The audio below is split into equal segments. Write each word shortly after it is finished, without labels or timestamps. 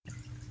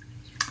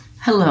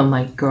Hello,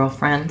 my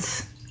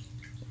girlfriends.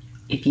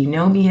 If you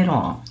know me at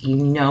all, you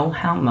know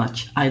how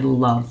much I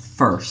love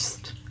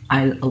First.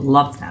 I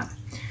love them.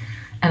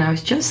 And I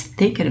was just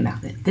thinking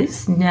about it.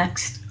 This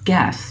next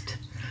guest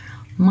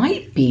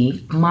might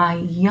be my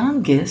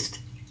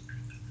youngest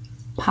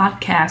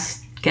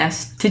podcast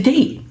guest to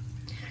date.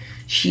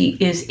 She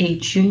is a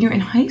junior in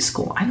high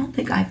school. I don't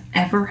think I've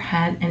ever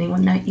had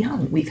anyone that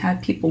young. We've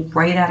had people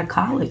right out of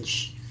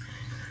college,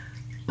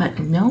 but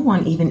no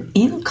one even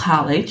in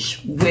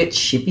college,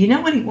 which, if you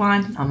know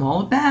anyone, I'm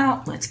all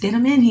about. Let's get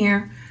them in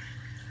here.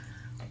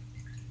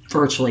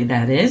 Virtually,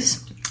 that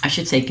is. I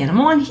should say get them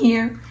on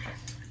here.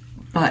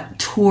 But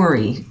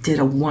Tori did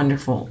a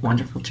wonderful,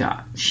 wonderful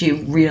job. She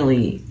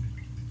really,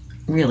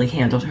 really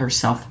handled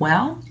herself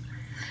well.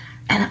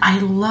 And I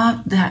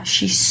love that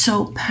she's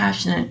so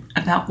passionate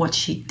about what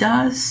she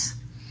does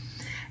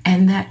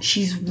and that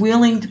she's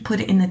willing to put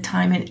in the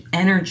time and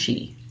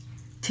energy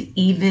to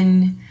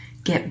even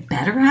get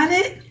better at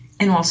it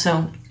and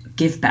also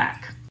give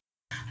back.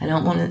 I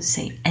don't want to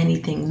say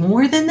anything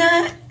more than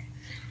that.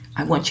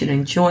 I want you to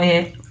enjoy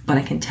it, but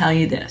I can tell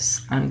you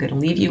this. I'm going to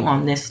leave you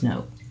on this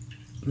note.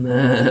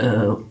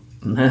 Moo,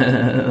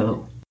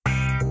 moo.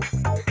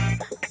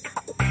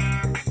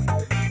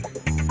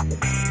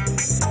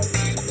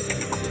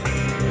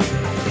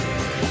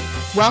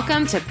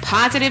 Welcome to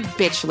Positive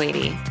Bitch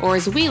Lady, or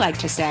as we like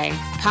to say,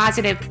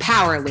 Positive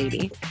Power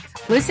Lady.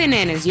 Listen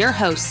in as your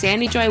host,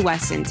 Sandy Joy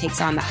Weston,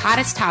 takes on the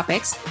hottest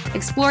topics,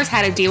 explores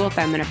how to deal with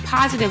them in a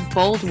positive,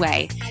 bold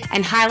way,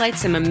 and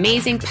highlights some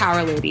amazing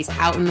power ladies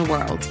out in the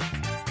world.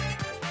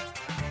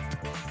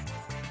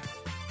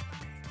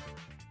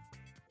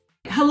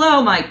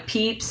 Hello, my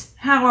peeps.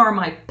 How are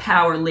my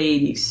power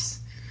ladies?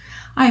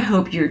 I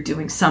hope you're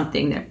doing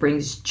something that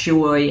brings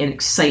joy and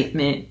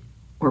excitement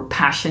or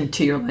passion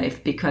to your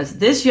life, because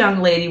this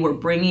young lady we're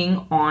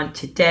bringing on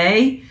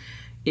today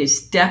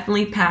is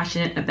definitely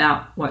passionate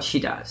about what she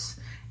does.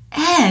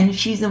 And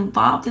she's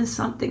involved in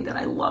something that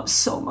I love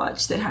so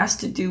much that has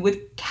to do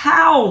with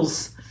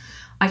cows.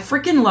 I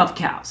freaking love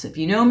cows. If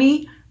you know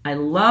me, I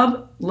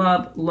love,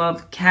 love,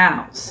 love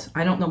cows.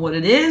 I don't know what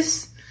it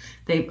is.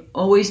 They've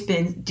always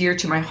been dear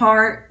to my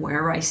heart.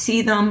 Wherever I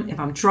see them, if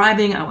I'm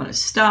driving, I want to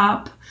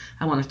stop.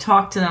 I want to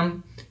talk to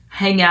them,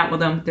 hang out with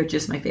them. They're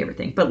just my favorite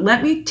thing. But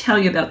let me tell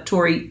you about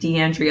Tori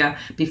D'Andrea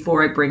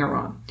before I bring her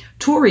on.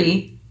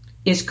 Tori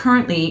is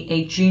currently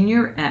a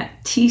junior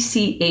at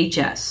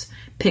TCHS,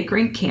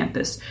 Pickering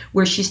campus,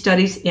 where she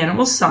studies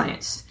animal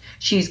science.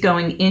 She's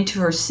going into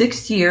her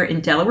 6th year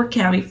in Delaware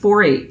County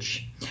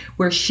 4-H,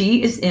 where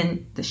she is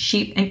in the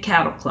sheep and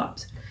cattle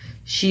clubs.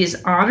 She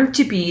is honored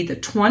to be the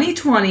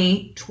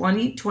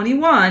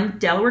 2020-2021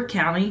 Delaware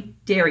County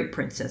Dairy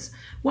Princess.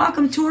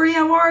 Welcome, Tori.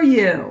 How are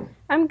you?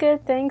 I'm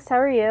good, thanks. How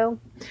are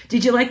you?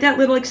 Did you like that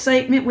little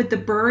excitement with the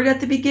bird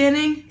at the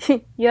beginning?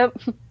 Yep.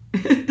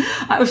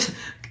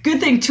 Good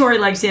thing Tori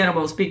likes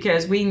animals,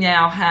 because we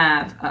now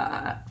have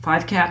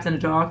 5 cats and a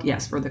dog.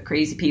 Yes, we're the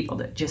crazy people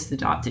that just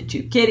adopted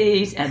 2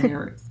 kitties and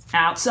they're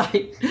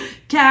outside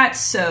cats.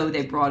 So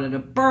they brought in a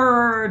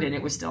bird and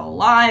it was still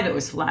alive. It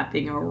was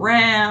flapping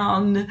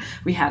around.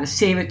 We had to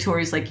save it.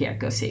 Tori's like, yeah,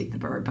 go save the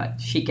bird,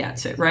 but she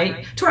gets it,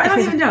 right? Tori, I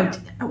don't even know.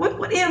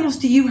 What animals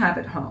do you have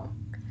at home?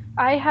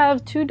 I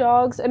have 2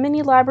 dogs, a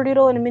mini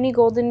Labradoodle and a mini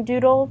Golden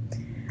Doodle.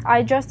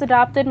 I just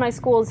adopted my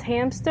school's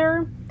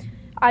hamster.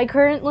 I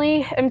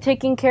currently am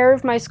taking care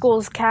of my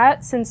school's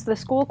cat since the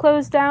school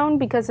closed down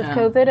because of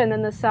COVID and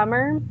then the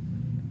summer.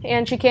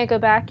 And she can't go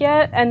back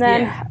yet. And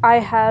then I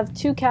have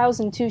 2 cows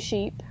and 2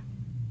 sheep.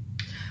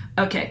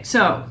 Okay,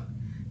 so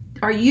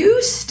are you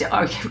still...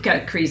 I've got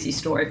a crazy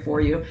story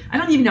for you. I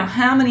don't even know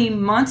how many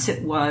months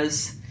it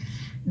was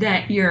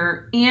that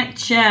your Aunt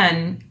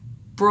Jen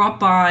brought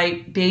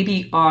by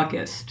baby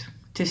August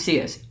to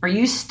see us. Are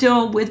you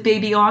still with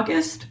baby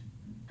August?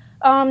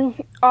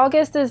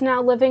 August is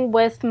now living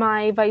with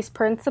my vice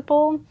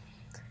principal.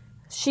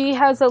 She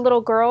has a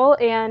little girl,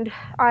 and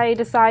I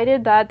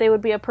decided that they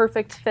would be a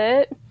perfect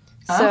fit.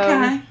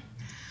 Okay.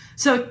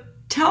 So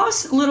tell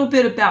us a little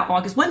bit about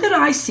August. When did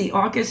I see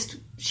August?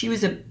 She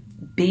was a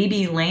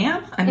baby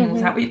lamb? I mean,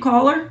 is that what you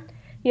call her?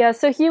 Yeah,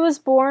 so he was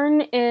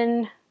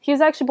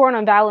actually born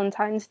on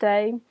Valentine's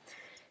Day,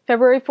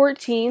 February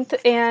 14th,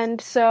 and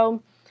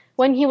so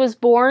when he was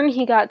born,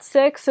 he got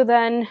sick, so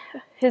then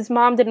his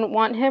mom didn't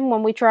want him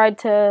when we tried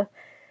to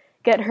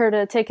get her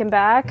to take him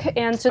back,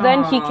 and so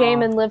then he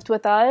came and lived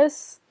with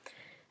us,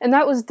 and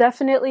that was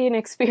definitely an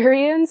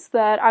experience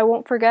that I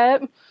won't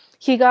forget.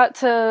 He got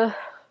to,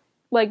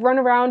 run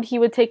around. He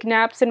would take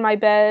naps in my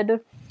bed.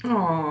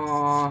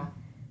 Aww.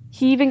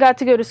 He even got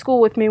to go to school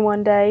with me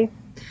one day.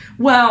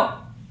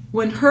 Well,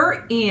 when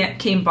her aunt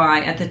came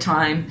by at the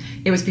time,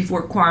 it was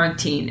before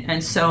quarantine,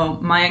 and so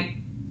my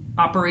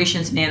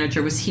operations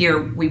manager was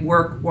here. We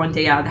work one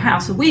day out of the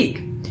house a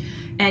week.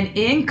 And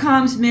in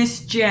comes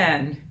Miss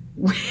Jen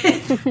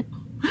with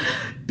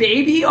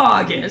baby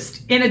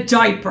August in a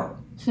diaper.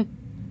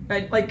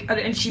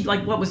 And she,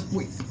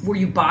 were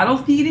you bottle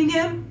feeding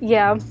him?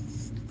 Yeah.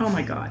 Oh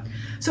my God.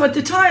 So at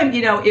the time,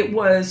 it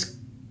was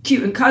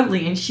cute and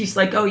cuddly. And she's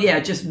like, oh yeah,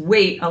 just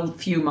wait a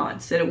few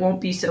months and it won't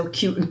be so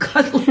cute and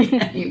cuddly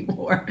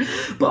anymore.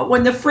 But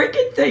when the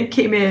freaking thing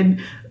came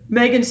in,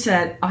 Megan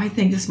said, I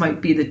think this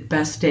might be the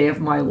best day of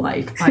my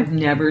life. I've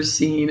never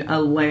seen a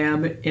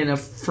lamb in a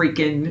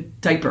freaking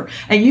diaper.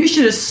 And you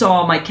should have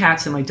saw my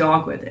cats and my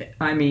dog with it.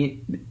 I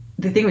mean,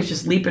 the thing was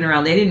just leaping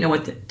around. They didn't know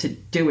what to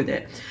do with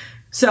it.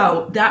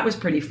 So that was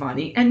pretty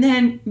funny. And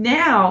then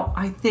now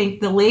I think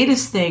the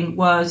latest thing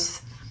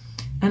was,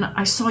 and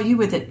I saw you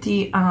with it,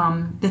 the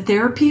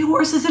therapy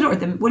horse, is it? Or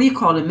what do you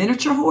call it, a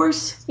miniature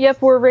horse?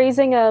 Yep, we're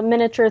raising a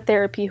miniature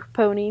therapy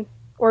pony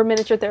or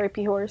miniature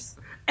therapy horse.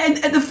 And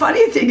the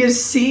funny thing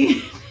is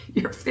seeing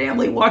your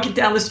family walking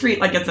down the street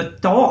like it's a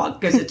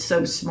dog because it's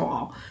so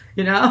small.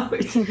 You know,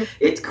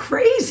 it's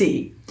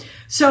crazy.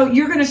 So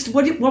you're going to,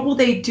 what will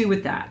they do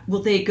with that?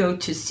 Will they go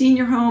to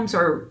senior homes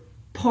or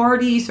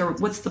parties, or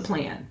what's the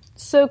plan?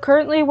 So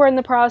currently we're in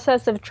the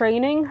process of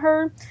training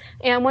her,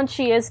 and once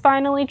she is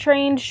finally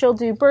trained, she'll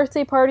do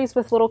birthday parties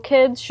with little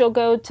kids. She'll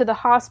go to the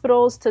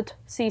hospitals to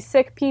see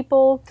sick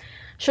people.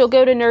 She'll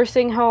go to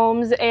nursing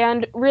homes,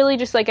 and really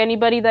just like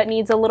anybody that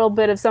needs a little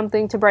bit of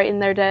something to brighten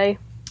their day.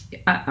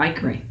 I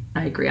agree.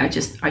 I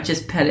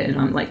just pet it, and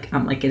I'm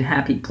like in a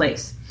happy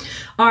place.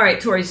 All right,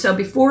 Tori. So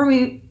before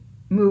we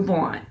move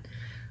on,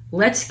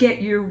 let's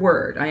get your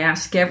word. I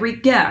ask every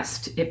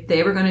guest if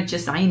they were going to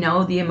just, I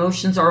know the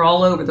emotions are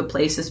all over the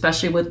place,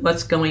 especially with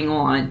what's going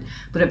on,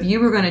 but if you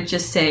were going to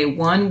just say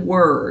one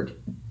word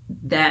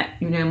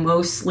that,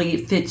 mostly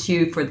fits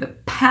you for the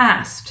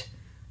past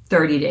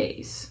 30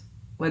 days,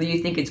 whether you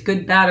think it's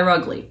good, bad, or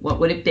ugly, what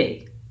would it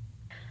be?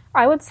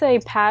 I would say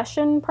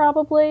passion,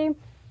 probably.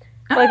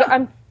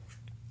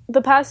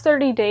 The past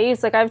 30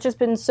 days, I've just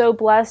been so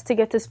blessed to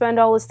get to spend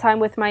all this time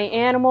with my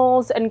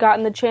animals and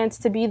gotten the chance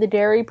to be the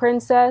dairy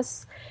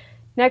princess.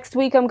 Next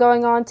week, I'm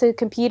going on to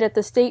compete at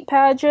the state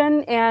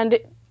pageant, and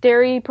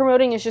dairy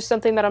promoting is just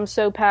something that I'm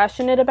so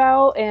passionate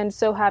about and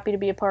so happy to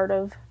be a part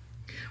of.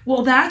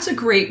 Well, that's a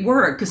great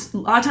word, because a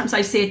lot of times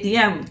I say at the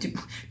end,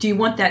 do you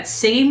want that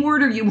same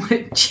word or you want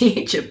to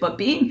change it? But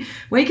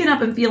waking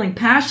up and feeling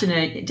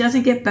passionate, it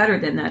doesn't get better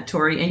than that,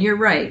 Tori. And you're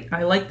right.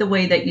 I like the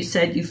way that you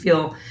said you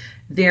feel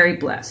very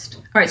blessed.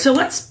 All right, so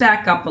let's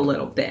back up a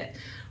little bit.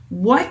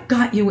 What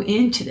got you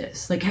into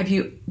this? Have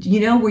you,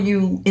 were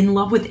you in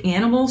love with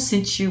animals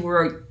since you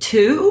were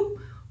 2,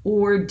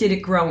 or did it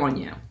grow on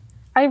you?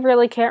 I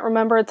really can't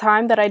remember a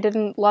time that I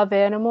didn't love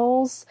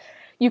animals.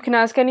 You can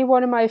ask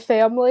anyone in my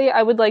family.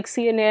 I would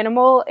see an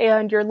animal,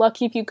 and you're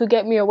lucky if you could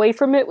get me away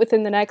from it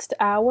within the next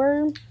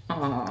hour.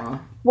 Aww.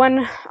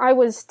 When I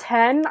was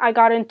 10, I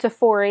got into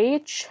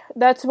 4-H.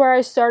 That's where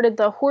I started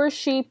the Horse,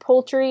 Sheep,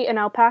 Poultry, and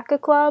Alpaca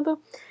Club.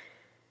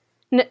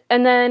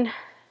 And then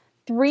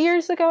 3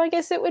 years ago, I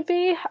guess it would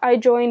be, I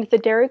joined the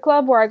Dairy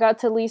Club, where I got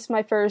to lease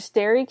my first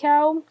dairy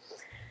cow.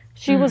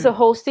 She was a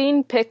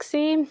Holstein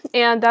Pixie,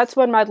 and that's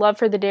when my love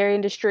for the dairy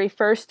industry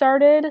first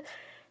started.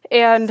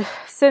 And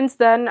since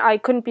then, I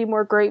couldn't be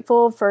more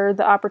grateful for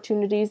the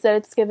opportunities that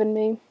it's given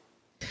me.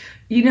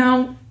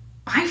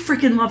 I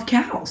freaking love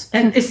cows.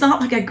 And it's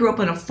not like I grew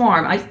up on a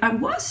farm.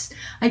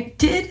 I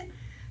did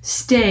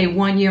stay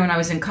 1 year when I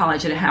was in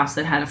college at a house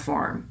that had a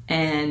farm.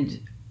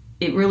 And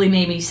it really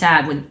made me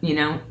sad when,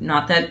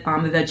 not that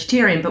I'm a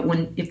vegetarian, but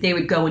if they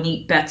would go and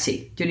eat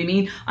Betsy. Do you know what I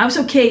mean? I was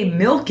okay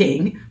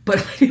milking, but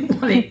I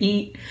didn't want to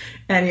eat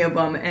any of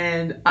them.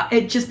 And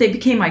they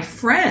became my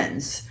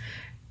friends.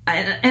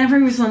 And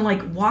everyone was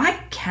like,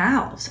 why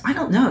cows? I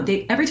don't know.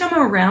 Every time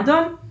I'm around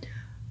them,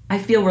 I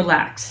feel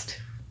relaxed.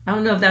 I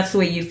don't know if that's the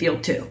way you feel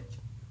too.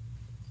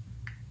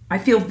 I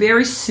feel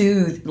very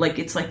soothed,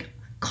 it's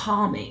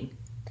calming.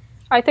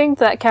 I think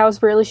that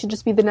cows really should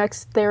just be the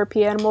next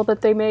therapy animal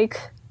that they make.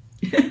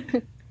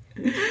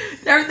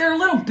 They're a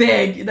little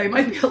big. They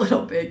might be a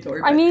little big,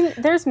 Tori. I mean,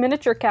 there's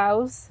miniature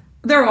cows.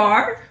 There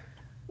are?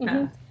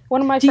 Mm-hmm.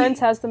 One of my friends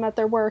has them at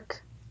their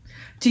work.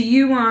 Do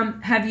you,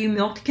 have you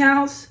milked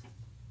cows?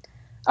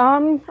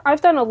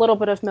 I've done a little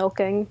bit of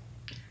milking.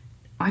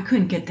 I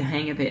couldn't get the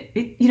hang of it.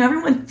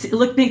 Everyone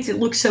makes it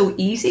look so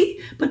easy,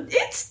 but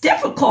it's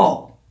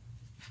difficult.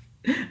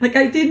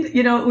 I didn't,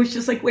 it was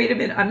just wait a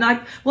minute,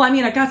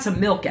 I got some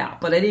milk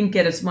out, but I didn't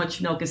get as much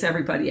milk as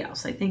everybody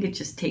else. I think it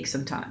just takes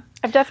some time.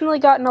 I've definitely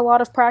gotten a lot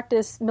of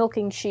practice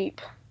milking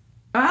sheep.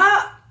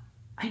 I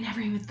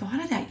never even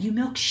thought of that. You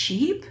milk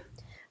sheep?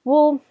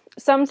 Well,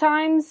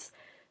 sometimes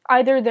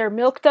either their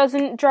milk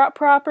doesn't drop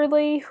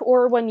properly,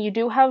 or when you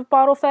do have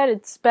bottle fed,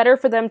 it's better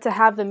for them to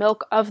have the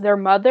milk of their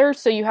mother,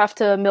 so you have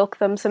to milk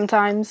them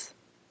sometimes.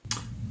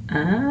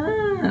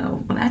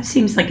 Oh, well, that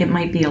seems like it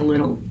might be a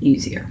little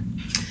easier.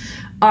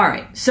 All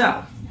right,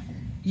 so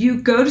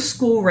you go to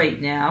school right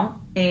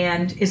now,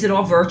 and is it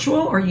all virtual,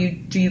 or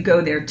do you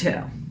go there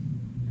too?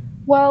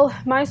 Well,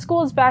 my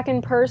school is back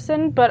in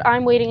person, but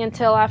I'm waiting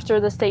until after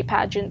the state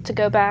pageant to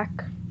go back.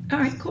 All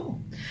right, cool.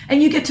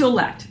 And you get to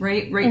elect,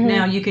 right? Right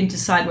now you can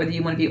decide whether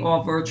you want to be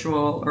all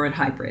virtual or at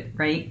hybrid,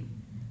 right?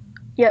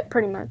 Yeah,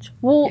 pretty much.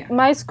 Well,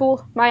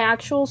 yeah. My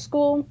actual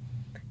school,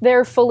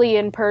 they're fully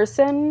in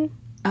person.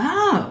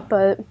 Oh.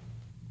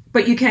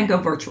 But you can go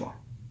virtual.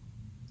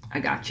 I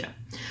gotcha.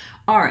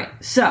 All right,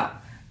 so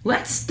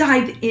let's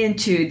dive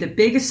into the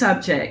biggest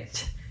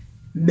subject,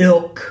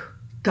 milk.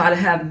 Gotta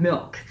have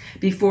milk.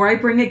 Before I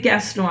bring a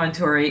guest on,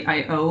 Tori,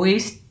 I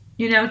always,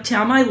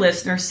 tell my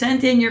listeners,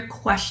 send in your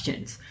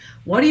questions.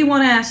 What do you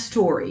want to ask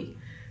Tori?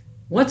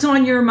 What's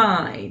on your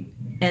mind?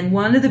 And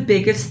one of the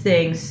biggest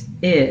things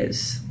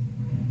is,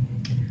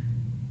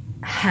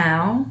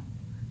 how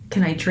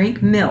can I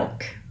drink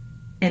milk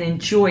and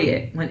enjoy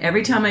it when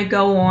every time I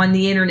go on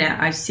the internet,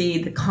 I see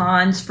the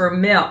cons for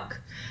milk?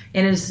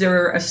 And is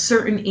there a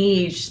certain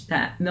age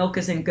that milk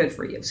isn't good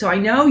for you? So I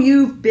know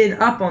you've been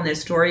up on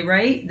this story,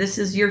 right? This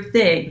is your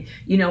thing.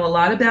 You know a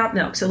lot about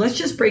milk. So let's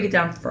just break it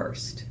down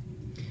first.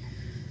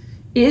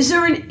 Is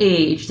there an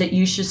age that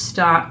you should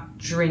stop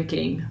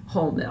drinking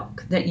whole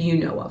milk that you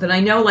know of? And I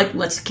know,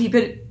 let's keep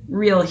it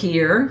real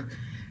here.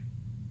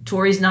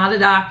 Tori's not a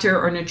doctor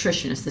or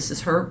nutritionist. This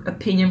is her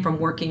opinion from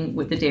working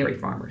with the dairy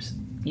farmers.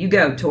 You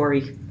go,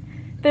 Tori.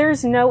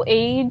 There's no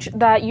age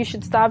that you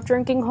should stop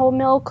drinking whole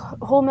milk.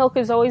 Whole milk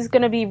is always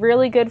going to be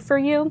really good for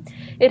you.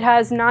 It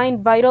has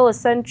 9 vital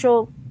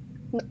essential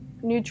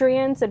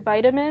nutrients and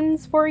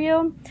vitamins for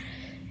you.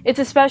 It's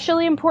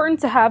especially important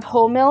to have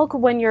whole milk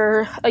when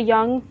you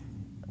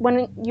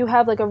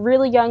have a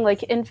really young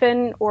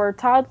infant or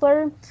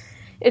toddler.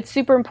 It's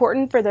super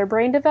important for their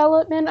brain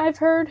development, I've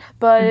heard,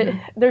 but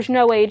there's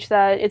no age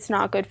that it's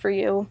not good for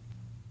you.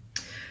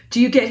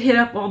 Do you get hit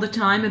up all the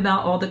time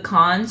about all the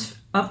cons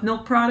of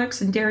milk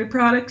products and dairy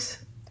products?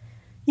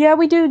 Yeah,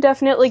 we do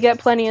definitely get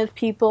plenty of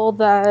people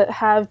that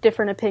have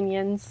different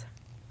opinions.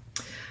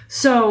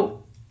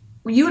 So,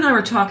 you and I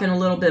were talking a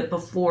little bit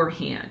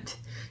beforehand.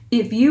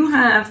 If you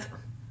have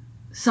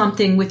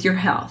something with your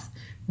health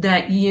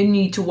that you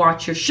need to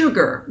watch your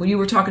sugar, when you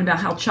were talking about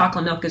how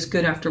chocolate milk is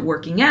good after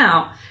working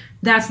out,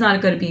 that's not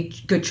going to be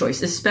a good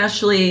choice,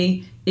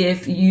 especially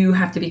if you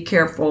have to be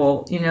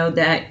careful,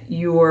 that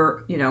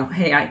you're,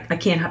 hey, I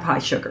can't have high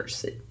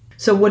sugars.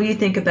 So what do you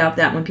think about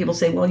that when people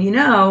say, well,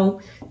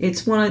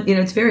 it's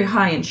it's very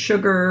high in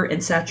sugar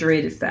and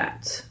saturated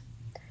fats?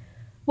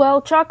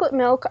 Well, chocolate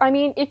milk,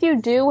 if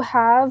you do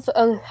have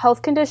a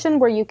health condition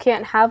where you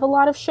can't have a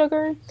lot of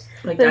sugar,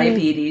 like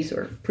diabetes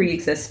or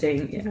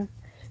pre-existing,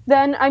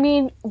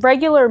 then,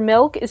 regular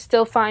milk is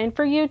still fine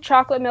for you.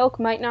 Chocolate milk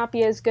might not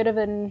be as good of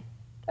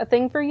a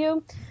thing for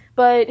you.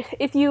 But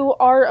if you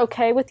are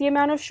okay with the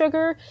amount of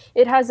sugar,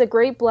 it has a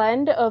great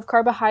blend of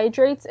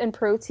carbohydrates and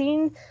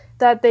protein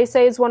that they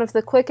say is one of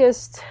the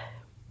quickest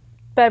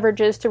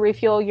beverages to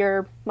refuel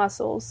your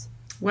muscles.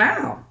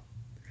 Wow.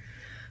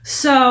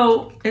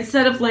 So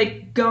instead of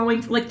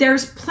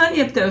there's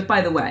plenty of those,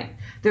 by the way,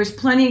 there's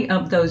plenty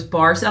of those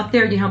bars out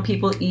there. How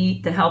people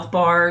eat the health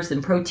bars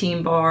and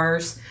protein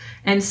bars,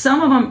 and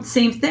some of them,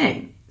 same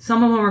thing.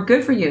 Some of them are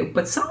good for you,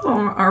 but some of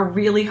them are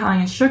really high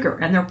in sugar,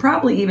 and they're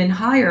probably even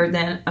higher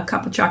than a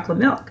cup of chocolate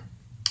milk.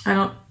 You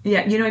know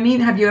what I mean?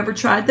 Have you ever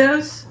tried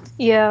those?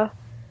 Yeah.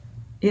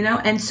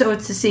 And so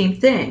it's the same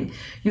thing.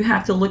 You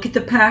have to look at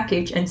the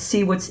package and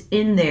see what's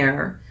in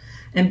there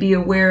and be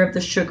aware of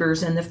the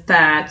sugars and the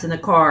fats and the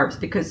carbs,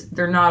 because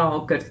they're not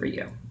all good for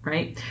you,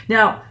 right?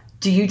 Now,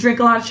 do you drink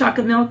a lot of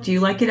chocolate milk? Do you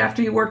like it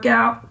after you work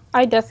out?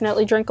 I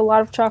definitely drink a lot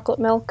of chocolate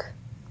milk.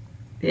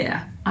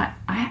 Yeah. I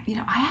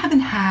haven't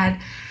had,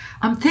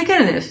 I'm thinking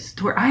of this,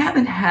 where I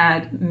haven't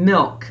had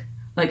milk,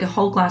 like a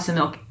whole glass of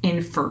milk,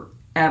 in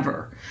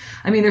forever.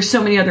 There's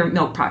so many other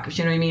milk products,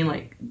 you know what I mean?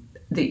 Like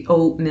the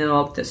oat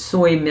milk, the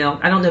soy milk.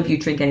 I don't know if you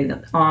drink any of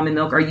the almond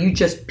milk. Are you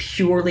just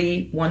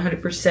purely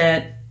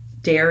 100%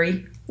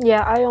 dairy?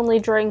 Yeah, I only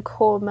drink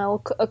whole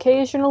milk.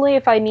 Occasionally,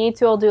 if I need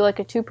to, I'll do a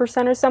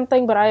 2% or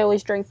something, but I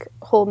always drink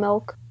whole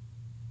milk.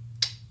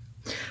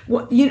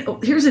 Well,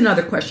 here's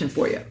another question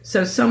for you.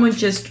 So someone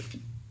just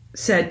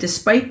said,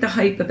 despite the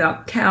hype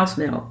about cow's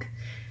milk,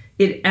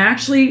 it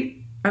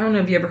actually, I don't know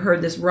if you ever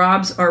heard this,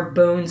 robs our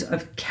bones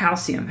of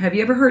calcium. Have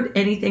you ever heard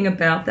anything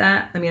about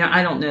that?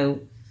 I don't know.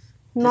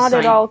 Not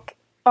at all.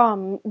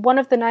 One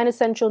of the 9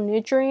 essential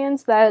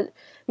nutrients that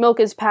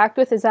milk is packed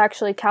with is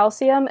actually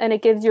calcium, and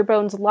it gives your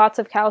bones lots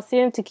of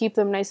calcium to keep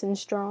them nice and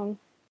strong.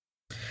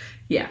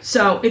 Yeah,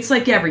 so it's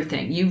like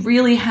everything. You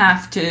really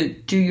have to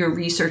do your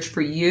research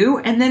for you,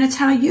 and then it's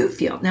how you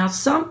feel. Now,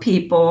 some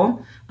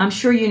people, I'm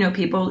sure you know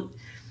people,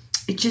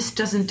 it just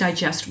doesn't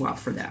digest well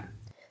for them.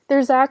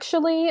 There's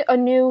actually a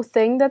new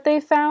thing that they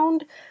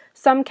found.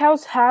 Some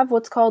cows have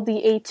what's called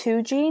the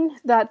A2 gene,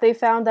 that they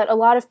found that a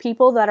lot of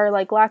people that are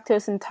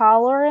lactose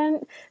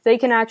intolerant, they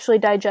can actually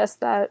digest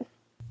that.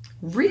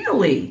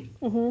 Really?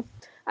 Mm-hmm.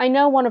 I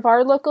know one of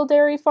our local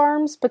dairy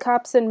farms,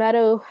 Pecopson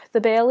Meadow,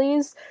 the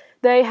Baileys,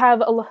 they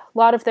have a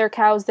lot of their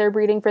cows they're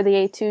breeding for the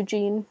A2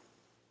 gene.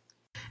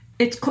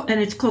 It's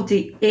called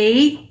the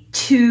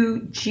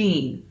A2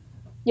 gene.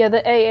 Yeah,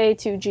 the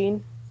AA2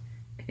 gene.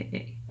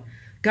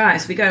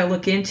 Guys, we got to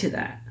look into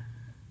that.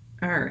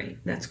 All right,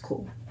 that's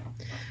cool.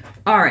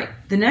 All right,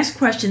 the next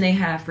question they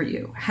have for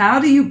you. How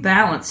do you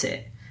balance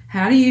it?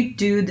 How do you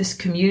do this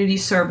community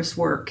service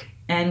work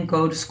and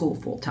go to school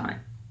full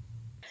time?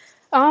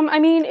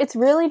 It's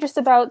really just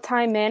about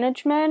time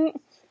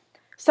management.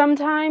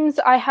 Sometimes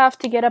I have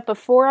to get up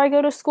before I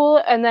go to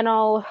school, and then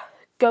I'll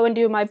go and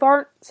do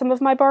some of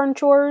my barn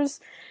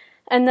chores.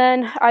 And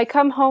then I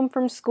come home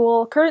from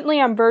school. Currently,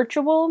 I'm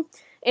virtual,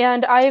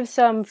 and I have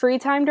some free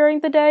time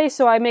during the day,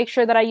 so I make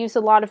sure that I use a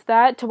lot of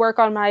that to work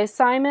on my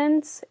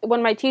assignments.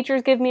 When my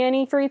teachers give me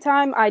any free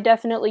time, I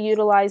definitely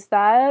utilize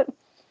that.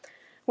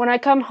 When I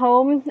come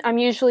home, I'm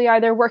usually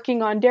either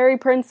working on Dairy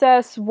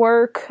Princess,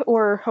 work,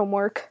 or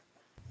homework.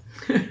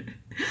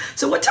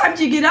 So what time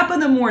do you get up in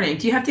the morning?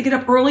 Do you have to get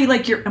up early?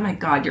 Like oh my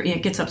God, your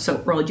aunt gets up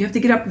so early. Do you have to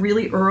get up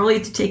really early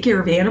to take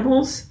care of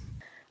animals?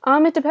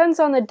 It depends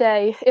on the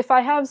day. If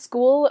I have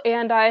school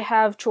and I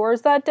have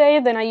chores that day,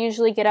 then I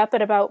usually get up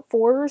at about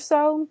 4 or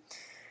so.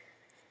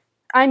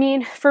 I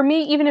mean, for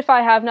me, even if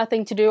I have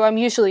nothing to do, I'm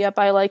usually up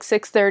by like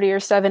 6:30 or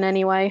 7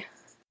 anyway.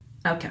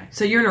 Okay,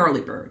 so you're an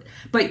early bird.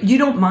 But you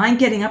don't mind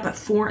getting up at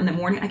 4 in the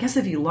morning? I guess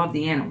if you love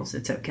the animals,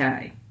 it's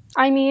okay.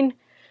 I mean,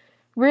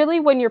 really,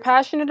 when you're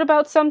passionate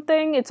about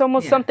something, it's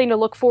almost something to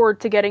look forward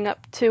to getting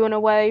up to in a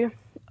way.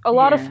 A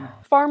lot of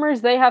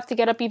farmers, they have to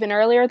get up even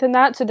earlier than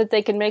that so that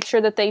they can make sure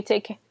that they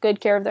take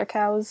good care of their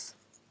cows.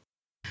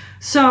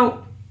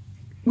 So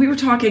we were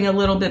talking a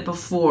little bit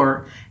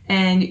before,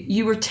 and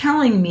you were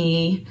telling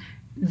me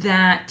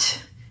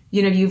that,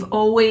 you've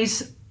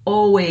always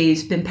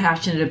been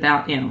passionate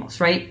about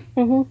animals, right?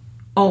 Mm-hmm.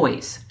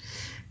 Always.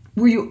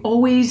 Were you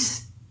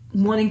always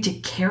wanting to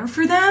care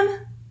for them?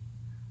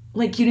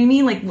 Like, you know what I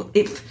mean? Like,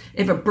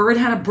 if a bird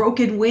had a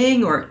broken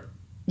wing or,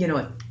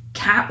 a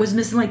cat was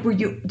missing, like,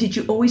 did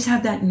you always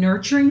have that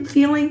nurturing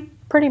feeling?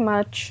 Pretty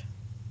much.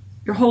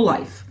 Your whole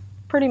life?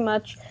 Pretty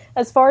much.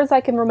 As far as I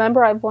can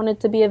remember, I've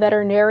wanted to be a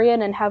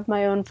veterinarian and have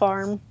my own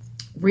farm.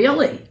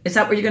 Really? Is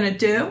that what you're going to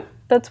do?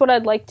 That's what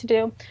I'd like to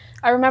do.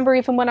 I remember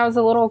even when I was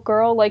a little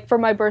girl, like, for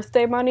my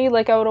birthday money,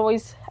 like, I would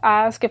always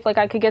ask if, like,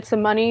 I could get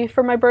some money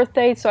for my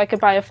birthday so I could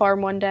buy a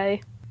farm one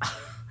day.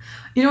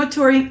 You know what,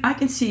 Tori? I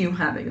can see you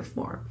having a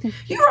farm.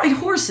 You ride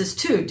horses,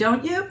 too,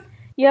 don't you?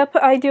 Yep,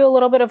 I do a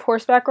little bit of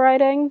horseback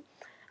riding.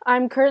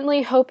 I'm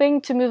currently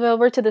hoping to move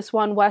over to this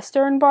one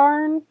Western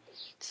barn,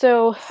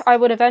 so I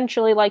would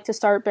eventually like to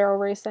start barrel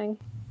racing.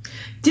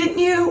 Didn't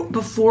you,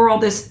 before all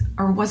this,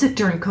 or was it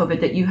during COVID,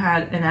 that you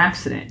had an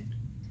accident?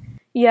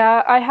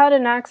 Yeah, I had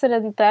an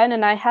accident then,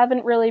 and I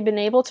haven't really been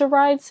able to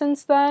ride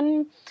since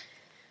then.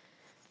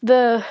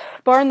 The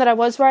barn that I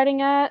was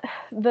riding at,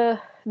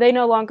 they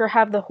no longer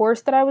have the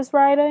horse that I was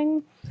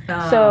riding,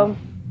 so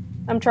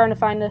I'm trying to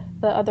find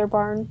the other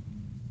barn.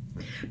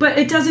 But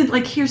it doesn't,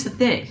 like, here's the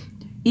thing.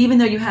 Even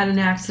though you had an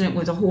accident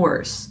with a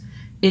horse,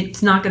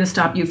 it's not going to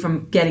stop you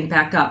from getting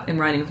back up and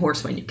riding a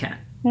horse when you can.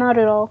 Not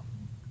at all.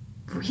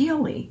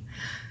 Really?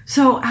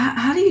 So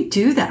how do you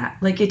do that?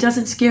 Like, it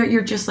doesn't scare you?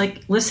 You're just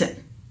like,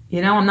 listen,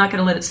 I'm not going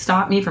to let it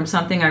stop me from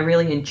something I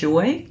really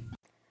enjoy?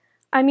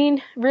 I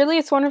mean, really,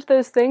 it's one of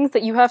those things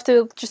that you have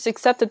to just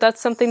accept that that's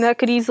something that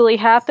could easily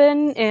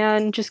happen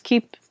and just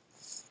keep...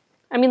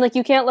 I mean, like,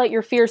 you can't let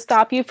your fear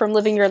stop you from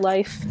living your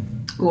life.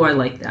 Oh, I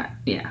like that.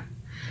 Yeah.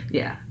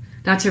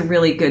 That's a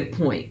really good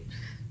point.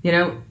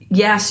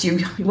 Yes, you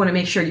want to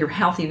make sure you're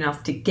healthy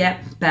enough to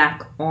get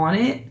back on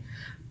it,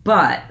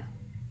 but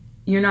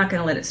you're not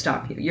going to let it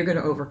stop you. You're going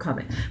to overcome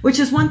it, which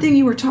is one thing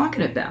you were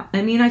talking about.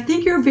 I mean, I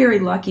think you're very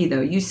lucky,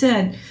 though. You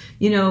said,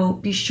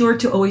 be sure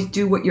to always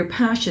do what you're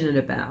passionate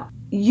about.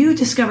 You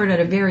discovered at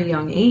a very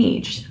young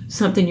age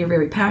something you're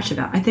very passionate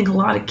about. I think a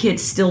lot of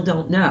kids still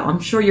don't know. I'm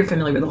sure you're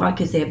familiar with a lot of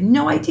kids. They have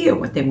no idea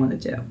what they want to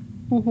do.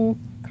 Mm-hmm.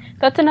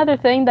 That's another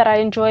thing that I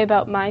enjoy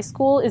about my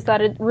school is that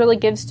it really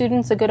gives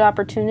students a good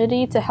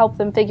opportunity to help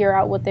them figure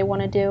out what they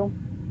want to do.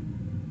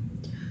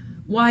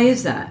 Why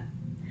is that?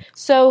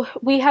 So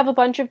we have a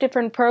bunch of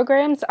different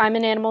programs. I'm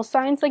in animal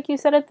science, like you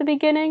said at the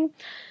beginning,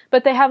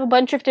 but they have a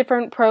bunch of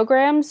different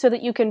programs so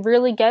that you can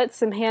really get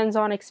some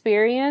hands-on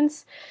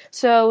experience.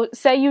 So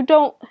say you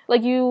don't,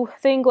 like you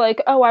think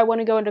like, oh, I want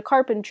to go into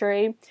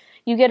carpentry.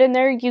 You get in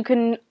there, you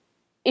can...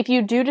 If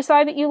you do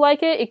decide that you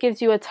like it, it gives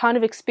you a ton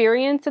of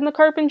experience in the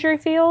carpentry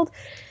field.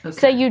 Okay.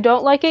 Say you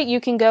don't like it, you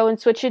can go and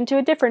switch into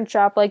a different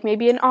shop, like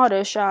maybe an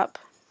auto shop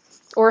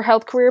or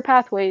Health Career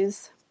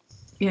Pathways.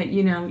 Yeah,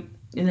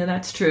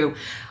 that's true.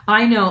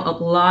 I know a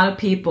lot of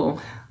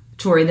people,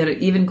 Tori, that have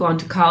even gone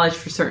to college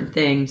for certain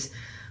things,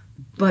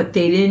 but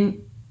they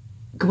didn't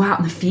go out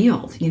in the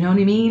field. You know what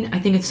I mean? I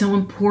think it's so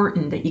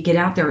important that you get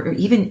out there, or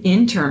even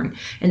intern,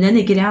 and then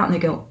they get out and they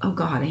go, oh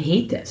God, I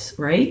hate this,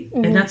 right?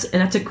 Mm-hmm. And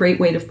that's a great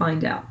way to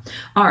find out.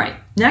 All right,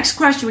 next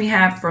question we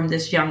have from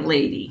this young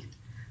lady.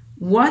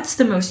 What's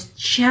the most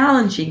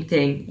challenging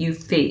thing you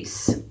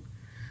face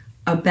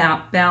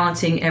about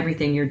balancing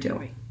everything you're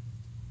doing?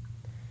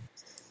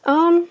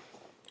 I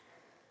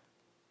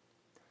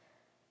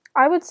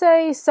would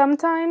say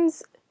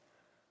sometimes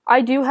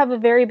I do have a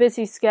very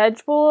busy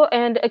schedule,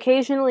 and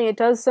occasionally it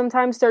does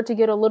sometimes start to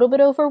get a little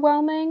bit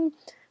overwhelming,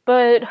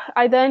 but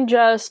I then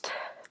just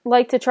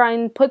like to try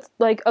and put,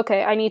 like,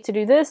 okay, I need to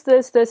do this,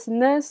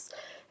 and this,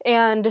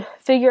 and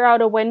figure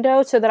out a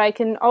window so that I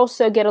can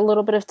also get a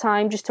little bit of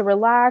time just to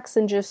relax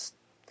and just,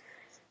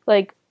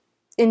 like,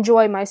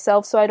 enjoy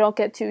myself so I don't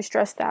get too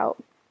stressed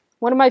out.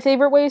 one of my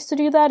favorite ways to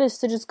do that is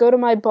to just go to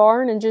my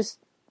barn and just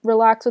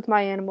relax with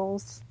my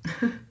animals.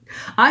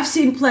 I've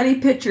seen plenty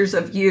pictures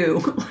of you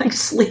like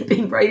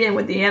sleeping right in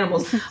with the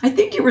animals. I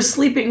think you were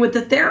sleeping with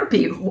the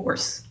therapy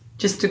horse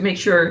just to make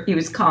sure he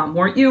was calm,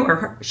 weren't you,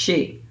 or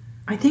she?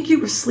 I think you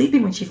were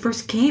sleeping when she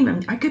first came.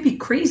 I could be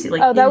crazy.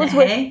 Like, that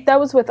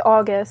was with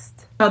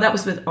August. Oh, that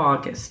was with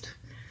August.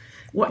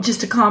 What,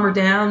 just to calm her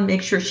down,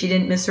 make sure she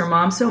didn't miss her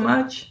mom so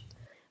much?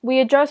 We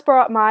had just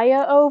brought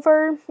Maya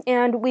over,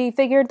 and we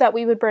figured that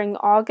we would bring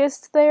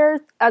August there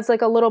as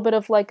like a little bit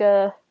of like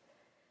a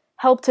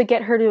help to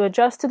get her to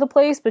adjust to the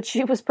place, but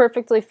she was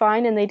perfectly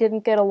fine, and they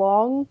didn't get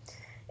along.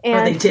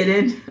 And, they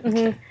didn't? Mm-hmm.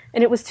 Okay.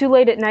 And it was too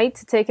late at night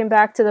to take him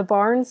back to the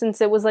barn since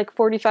it was like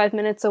 45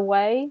 minutes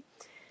away.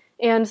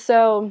 And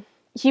so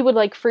he would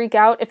like freak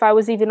out if I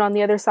was even on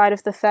the other side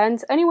of the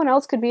fence. Anyone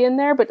else could be in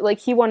there, but like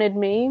he wanted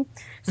me.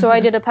 So I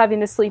ended up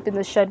having to sleep in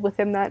the shed with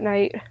him that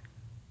night.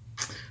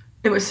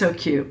 It was so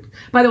cute.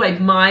 By the way,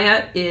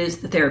 Maya is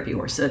the therapy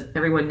horse. So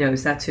everyone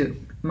knows that's who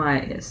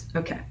Maya is.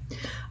 Okay.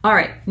 All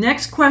right.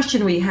 Next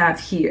question we have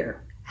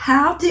here.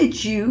 How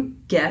did you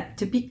get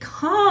to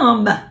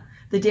become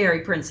the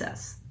dairy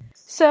princess?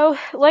 So,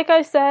 like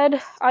I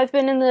said, I've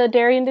been in the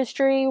dairy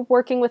industry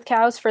working with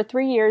cows for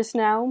 3 years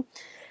now.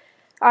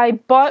 I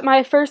bought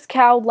my first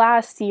cow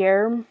last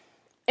year,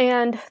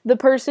 and the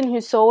person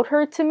who sold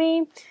her to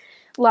me,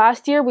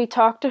 last year we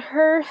talked to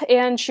her,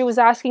 and she was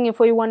asking if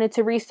we wanted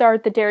to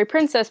restart the Dairy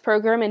Princess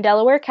program in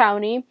Delaware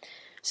County,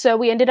 so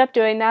we ended up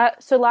doing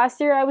that. So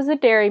last year I was a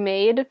dairy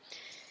maid.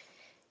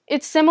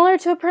 It's similar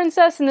to a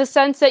princess in the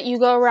sense that you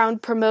go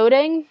around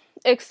promoting,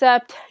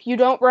 except you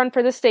don't run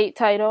for the state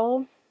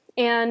title,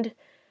 and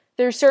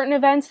there's certain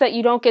events that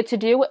you don't get to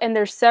do, and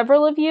there's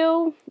several of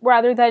you,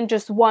 rather than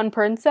just one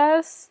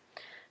princess.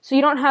 So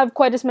you don't have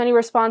quite as many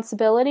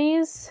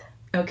responsibilities.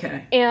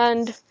 Okay.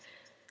 And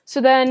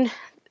so then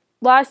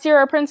last year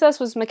our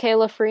princess was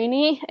Michaela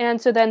Freeney. And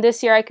so then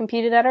this year I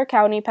competed at our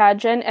county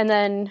pageant and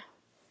then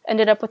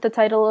ended up with the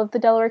title of the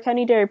Delaware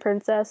County Dairy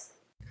Princess.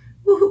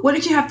 What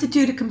did you have to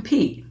do to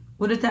compete?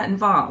 What did that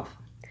involve?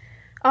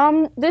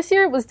 This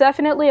year it was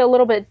definitely a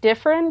little bit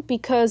different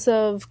because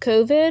of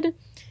COVID.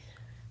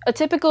 A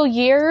typical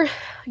year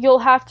you'll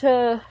have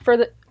to,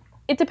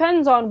 it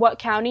depends on what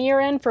county you're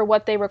in for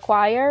what they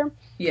require.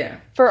 Yeah.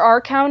 For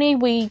our county,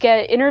 we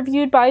get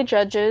interviewed by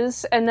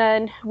judges, and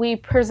then we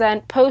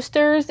present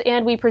posters,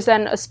 and we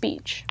present a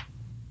speech.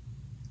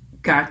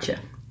 Gotcha.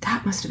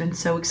 That must have been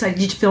so exciting.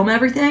 Did you film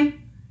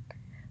everything?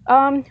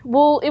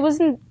 Well, it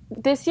wasn't,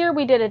 this year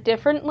we did it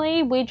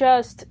differently. We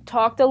just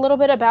talked a little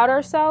bit about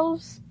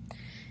ourselves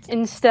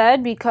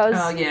instead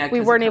because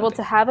we weren't able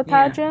to have a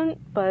pageant,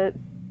 but...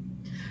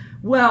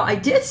 Well, I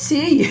did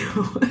see you,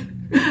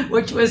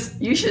 which was,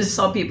 you should have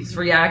saw people's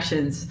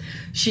reactions.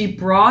 She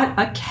brought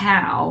a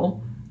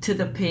cow to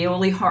the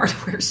Paoli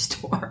hardware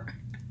store.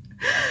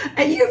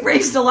 And you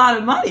raised a lot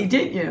of money,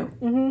 didn't you?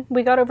 Mm-hmm.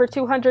 We got over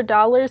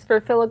 $200 for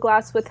Fill a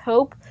Glass with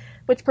Hope,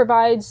 which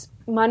provides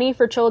money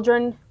for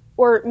children,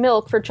 or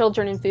milk for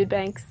children in food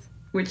banks.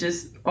 Which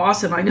is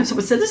awesome. I know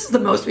someone said this is the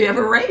most we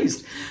ever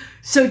raised.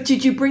 So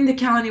did you bring the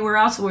cow anywhere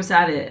else, or was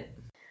that it?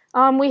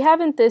 We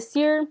haven't this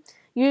year.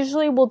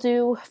 Usually we'll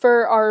do,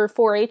 for our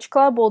 4-H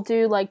club, we'll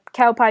do like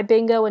cow pie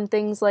bingo and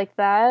things like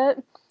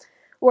that.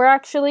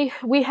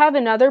 We have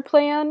another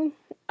plan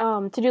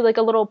to do like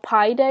a little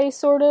pie day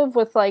sort of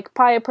with like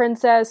Pie a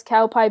Princess,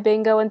 cow pie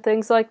bingo and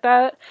things like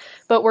that.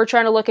 But we're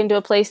trying to look into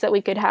a place that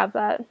we could have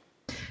that.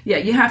 Yeah,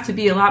 you have to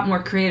be a lot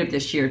more creative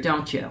this year,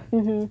 don't you?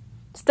 Mm-hmm.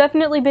 It's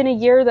definitely been a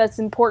year that's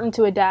important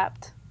to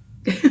adapt.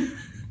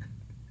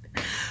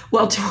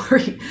 Well,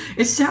 Tori,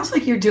 it sounds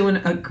like you're doing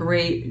a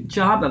great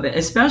job of it,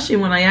 especially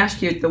when I asked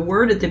you the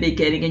word at the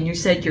beginning and you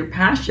said you're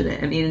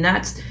passionate. I mean,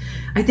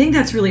 I think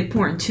that's really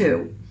important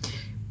too.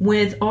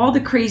 With all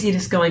the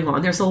craziness going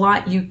on, there's a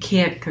lot you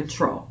can't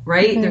control,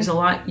 right?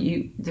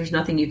 Mm-hmm. There's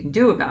nothing you can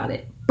do about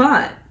it.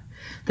 But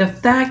the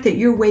fact that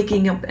you're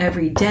waking up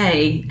every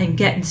day and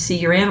getting to see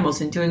your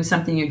animals and doing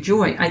something you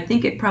enjoy, I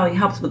think it probably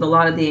helps with a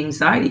lot of the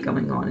anxiety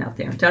going on out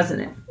there, doesn't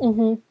it?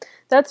 Mm-hmm.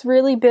 That's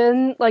really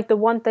been, like, the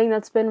one thing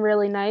that's been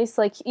really nice.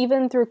 Like,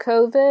 even through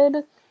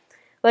COVID,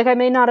 like, I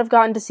may not have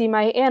gotten to see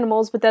my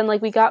animals, but then,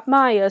 like, we got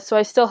Maya, so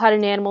I still had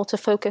an animal to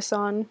focus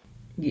on.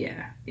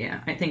 Yeah,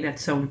 I think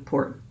that's so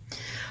important.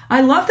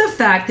 I love the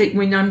fact that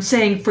when I'm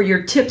saying for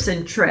your tips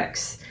and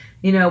tricks,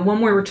 when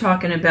we were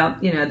talking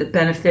about, the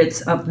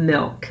benefits of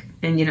milk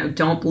and,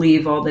 don't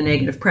believe all the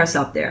negative press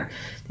out there.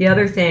 The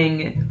other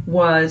thing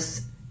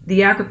was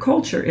the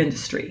agriculture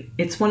industry.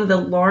 It's one of the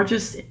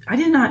largest, I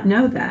did not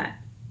know that,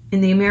 in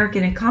the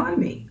American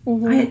economy.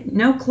 Mm-hmm. I had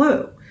no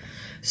clue.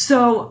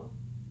 So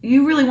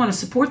you really want to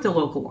support the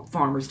local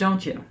farmers,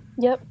 don't you?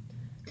 Yep.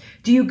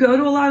 Do you go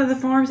to a lot of the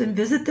farms and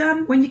visit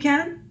them when you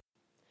can?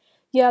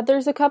 Yeah,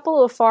 there's a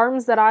couple of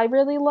farms that I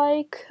really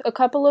like. A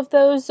couple of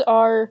those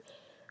are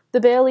the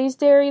Bailey's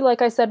Dairy,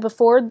 like I said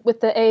before, with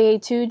the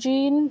AA2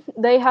 gene.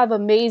 They have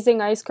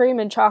amazing ice cream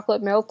and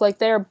chocolate milk. Like,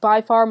 they are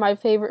by far my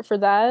favorite for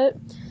that.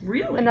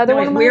 Really?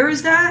 Where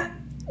is that?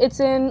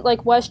 It's in,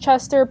 like,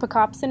 Westchester,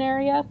 Pocopson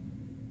area.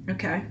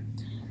 Okay.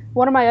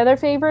 One of my other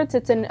favorites,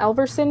 it's in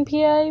Elverson,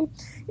 PA,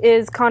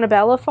 is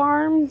Conabella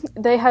Farm.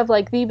 They have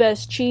like the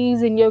best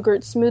cheese and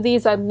yogurt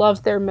smoothies. I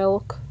love their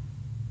milk.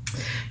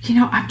 You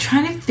know, I'm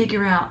trying to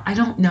figure out, I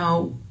don't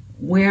know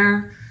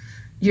where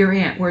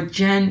where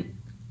Jen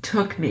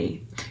took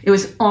me. It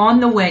was on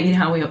the way, you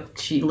know how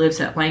she lives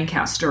at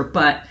Lancaster,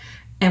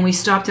 and we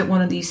stopped at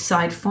one of these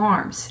side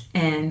farms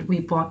and we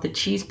bought the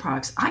cheese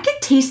products. I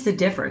could taste the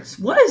difference.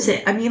 What is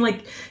it? I mean,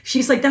 like,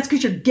 she's like, that's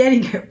because you're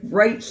getting it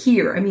right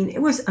here. I mean,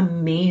 it was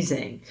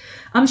amazing.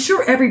 I'm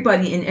sure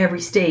everybody in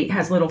every state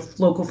has little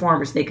local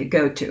farmers they could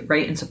go to,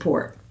 right, and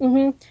support.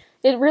 Mm-hmm.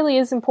 It really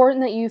is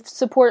important that you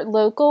support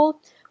local.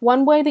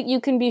 One way that you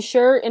can be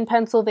sure in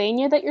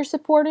Pennsylvania that you're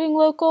supporting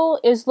local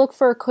is look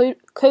for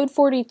Code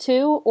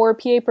 42 or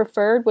PA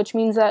Preferred, which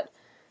means that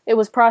it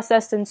was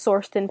processed and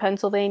sourced in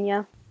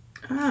Pennsylvania.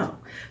 Oh,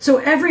 so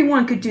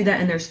everyone could do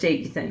that in their state,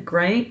 you think,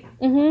 right?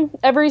 Mm-hmm.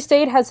 Every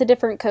state has a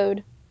different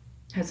code.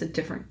 Has a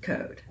different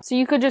code. So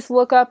you could just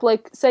look up,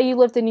 like, say you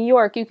lived in New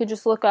York, you could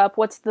just look up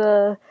what's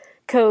the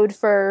code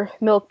for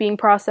milk being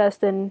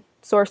processed and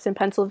sourced in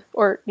Pennsylvania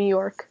or New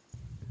York.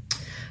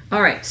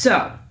 All right,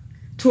 so,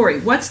 Tori,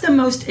 what's the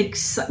most,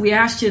 we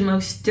asked you the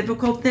most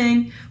difficult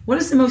thing. What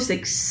is the most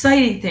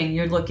exciting thing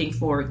you're looking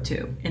forward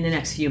to in the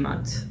next few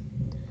months?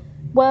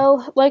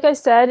 Well, like I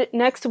said,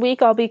 next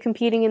week I'll be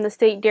competing in the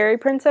State Dairy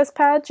Princess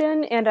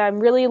pageant, and I'm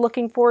really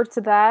looking forward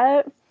to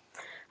that.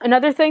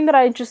 Another thing that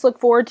I just look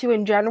forward to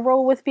in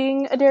general with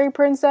being a dairy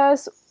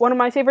princess, one of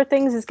my favorite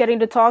things is getting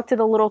to talk to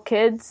the little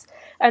kids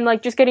and,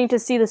 like, just getting to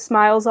see the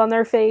smiles on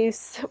their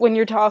face when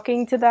you're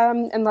talking to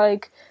them. And,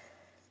 like,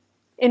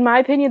 in my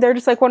opinion, they're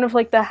just, like, one of,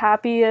 like, the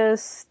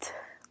happiest.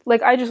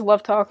 Like, I just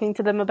love talking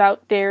to them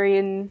about dairy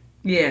and...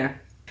 Yeah.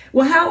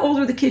 Well, how old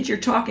are the kids you're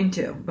talking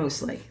to,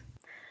 mostly?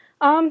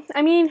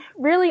 I mean,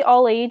 really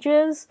all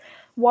ages.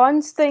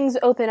 Once things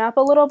open up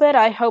a little bit,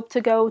 I hope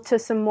to go to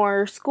some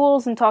more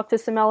schools and talk to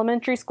some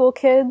elementary school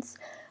kids.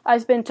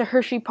 I've been to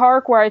Hershey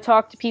Park, where I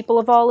talk to people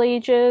of all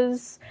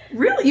ages.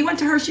 Really? You went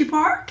to Hershey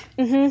Park?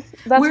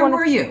 Mm-hmm. Where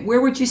were you?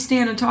 Where would you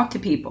stand and talk to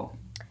people?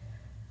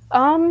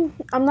 I'm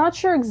not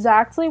sure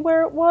exactly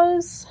where it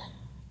was.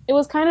 It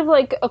was kind of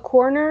like a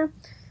corner.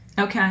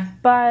 Okay.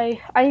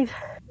 I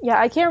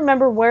can't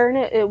remember where in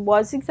it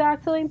was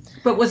exactly.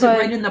 But was it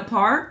right in the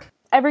park?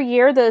 Every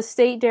year, the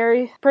State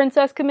Dairy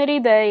Princess Committee,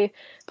 they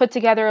put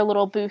together a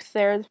little booth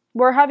there.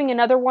 We're having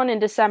another one in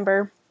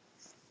December.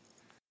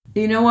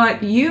 You know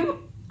what?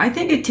 I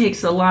think it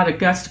takes a lot of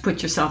guts to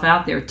put yourself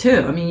out there,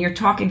 too. I mean, you're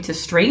talking to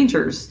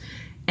strangers,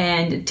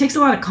 and it takes a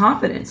lot of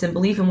confidence and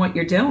belief in what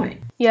you're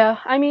doing. Yeah,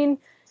 I mean,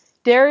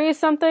 dairy is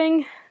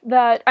something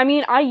that, I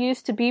mean, I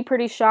used to be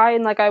pretty shy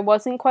and, like, I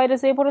wasn't quite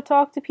as able to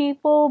talk to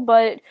people,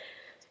 but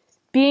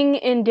being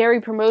in dairy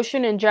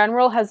promotion in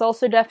general has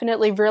also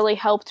definitely really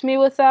helped me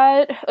with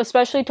that,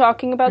 especially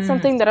talking about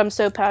something that I'm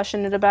so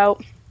passionate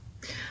about.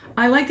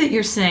 I like that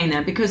you're saying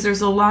that, because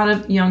there's a lot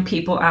of young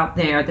people out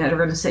there that are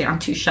going to say, I'm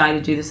too shy to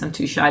do this, I'm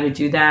too shy to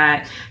do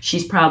that.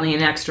 She's probably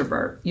an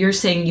extrovert. You're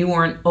saying you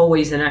weren't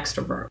always an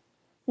extrovert.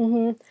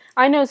 Mm-hmm.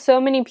 I know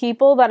so many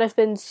people that have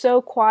been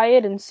so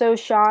quiet and so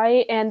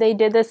shy, and they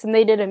did this and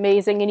they did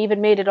amazing and even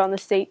made it on the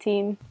state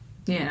team.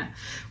 Yeah,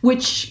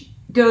 which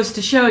goes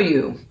to show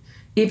you,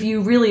 if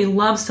you really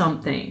love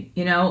something,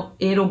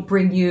 it'll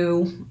bring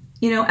you,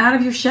 out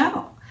of your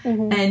shell.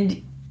 Mm-hmm.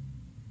 And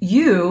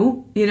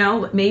you,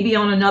 maybe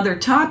on another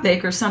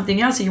topic or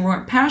something else that you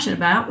weren't passionate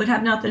about would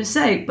have nothing to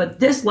say. But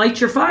this lights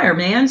your fire,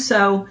 man.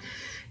 So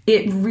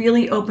it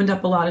really opened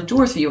up a lot of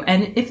doors for you.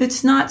 And if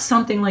it's not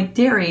something like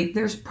dairy,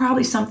 there's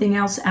probably something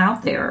else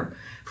out there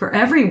for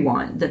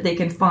everyone that they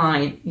can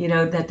find,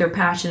 that they're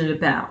passionate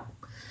about.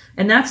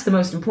 And that's the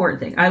most important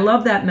thing. I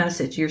love that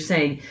message. You're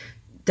saying,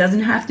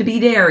 doesn't have to be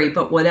dairy,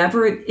 but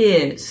whatever it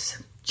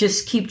is,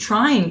 just keep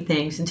trying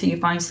things until you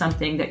find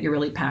something that you're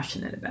really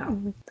passionate about.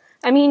 Mm-hmm.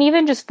 I mean,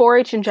 even just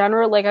 4-H in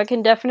general, like, I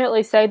can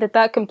definitely say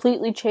that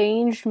completely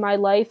changed my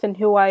life and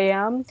who I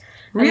am.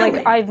 Really? And,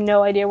 like, I have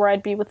no idea where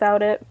I'd be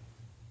without it.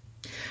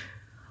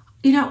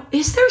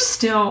 Is there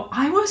still,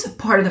 I was a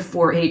part of the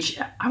 4-H,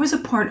 I was a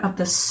part of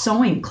the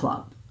sewing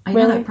club. I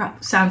know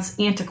that sounds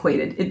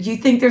antiquated. Do you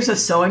think there's a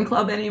sewing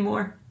club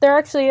anymore? There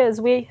actually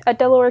is. At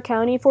Delaware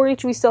County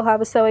 4-H, we still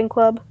have a sewing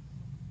club.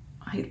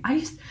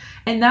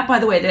 And that, by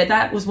the way,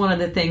 that was one of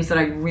the things that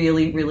I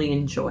really, really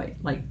enjoyed,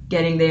 like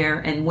getting there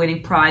and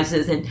winning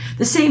prizes. And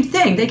the same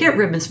thing, they get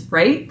ribbons,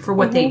 right, for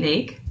what they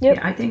make. Yep.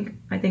 Yeah, I think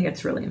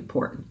it's really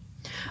important.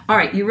 All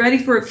right, you ready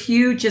for a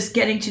few just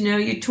getting to know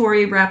you,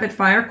 Tori, rapid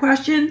fire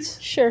questions?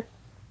 Sure.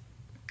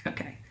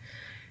 Okay.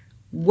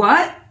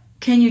 What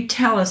can you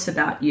tell us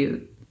about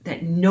you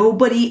that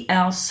nobody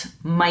else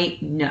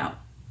might know?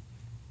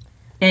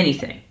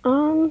 Anything.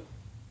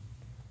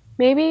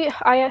 Maybe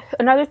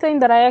another thing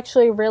that I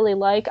actually really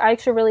like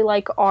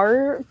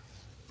art.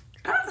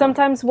 Oh.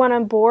 Sometimes when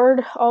I'm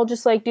bored, I'll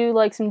just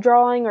do some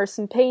drawing or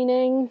some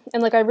painting.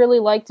 And I really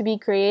like to be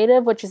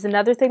creative, which is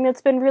another thing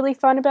that's been really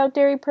fun about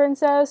Dairy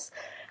Princess.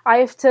 I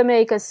have to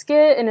make a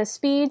skit and a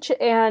speech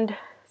and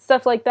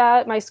stuff like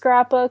that, my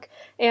scrapbook.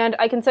 And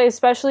I can say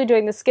especially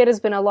doing the skit has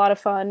been a lot of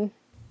fun.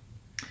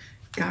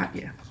 Got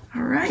you.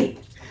 All right.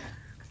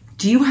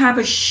 Do you have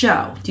a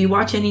show? Do you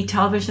watch any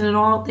television at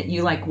all that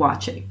you like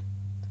watching?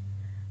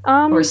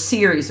 Or a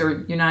series,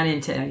 or you're not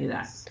into any of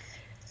that?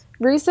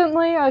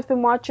 Recently, I've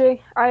been watching...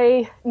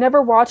 I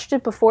never watched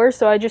it before,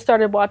 so I just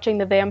started watching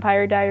The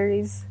Vampire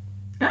Diaries.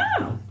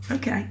 Oh,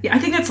 okay. Yeah, I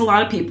think that's a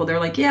lot of people. They're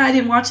like, yeah, I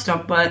didn't watch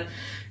stuff, but,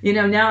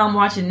 now I'm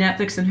watching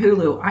Netflix and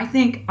Hulu. I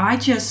think I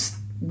just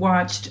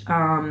watched...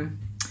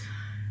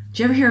 did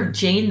you ever hear of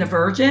Jane the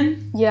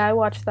Virgin? Yeah, I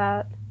watched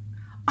that.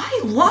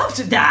 I loved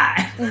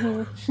that.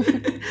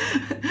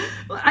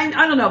 I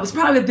don't know. It was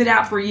probably been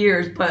out for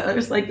years, but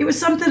it was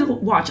something to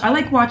watch. I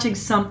like watching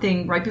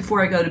something right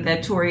before I go to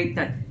bed, Tori.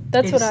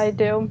 That's what I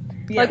do.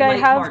 Yeah, like I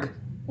have,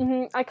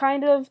 I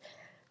kind of,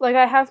 like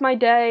I have my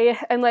day,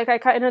 and like I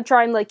kind of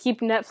try and like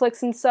keep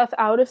Netflix and stuff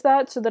out of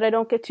that so that I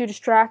don't get too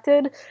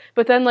distracted.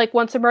 But then like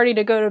once I'm ready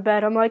to go to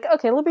bed, I'm like,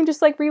 okay, let me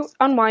just like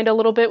unwind a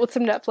little bit with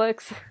some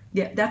Netflix.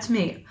 Yeah, that's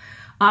me.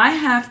 I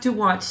have to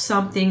watch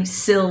something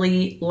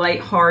silly,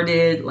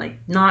 lighthearted,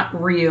 like not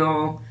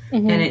real,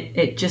 and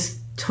it just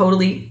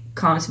totally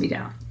calms me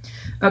down.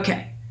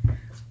 Okay.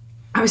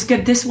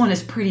 This one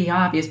is pretty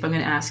obvious, but I'm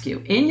going to ask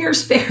you. In your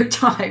spare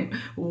time,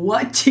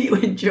 what do you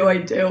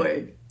enjoy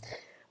doing?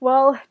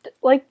 Well,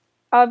 like,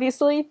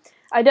 obviously,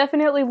 I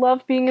definitely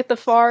love being at the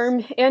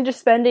farm and just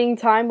spending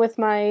time with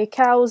my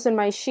cows and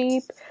my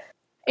sheep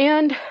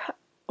and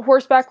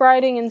horseback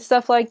riding and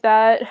stuff like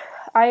that.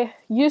 I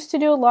used to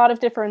do a lot of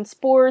different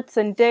sports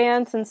and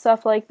dance and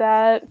stuff like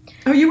that.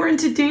 Oh, you were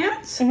into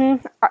dance?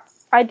 Mm-hmm.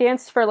 I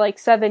danced for like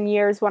 7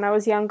 years when I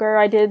was younger.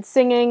 I did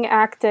singing,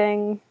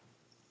 acting.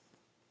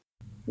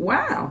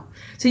 Wow.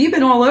 So you've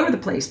been all over the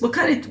place.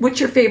 What's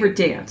your favorite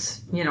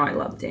dance? I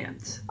love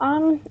dance.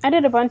 I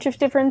did a bunch of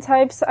different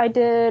types. I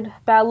did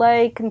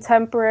ballet,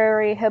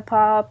 contemporary, hip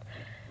hop,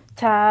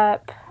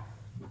 tap.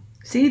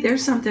 See,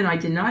 there's something I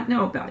did not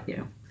know about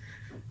you.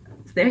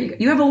 There you go.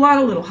 You have a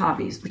lot of little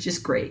hobbies, which is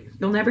great.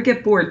 You'll never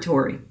get bored,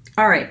 Tori.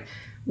 All right.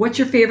 What's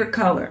your favorite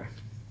color?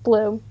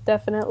 Blue,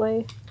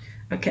 definitely.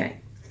 Okay.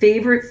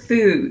 Favorite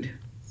food?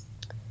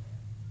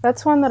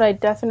 That's one that I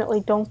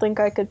definitely don't think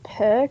I could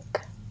pick.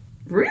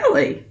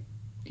 Really?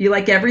 Do you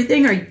like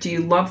everything, or do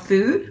you love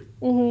food?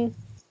 Mm-hmm.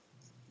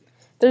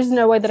 There's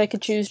no way that I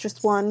could choose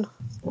just one.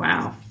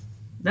 Wow.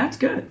 That's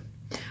good.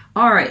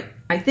 All right.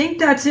 I think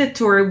that's it,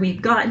 Tori.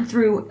 We've gotten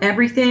through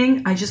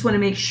everything. I just want to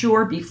make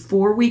sure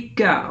before we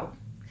go,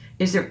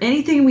 is there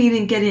anything we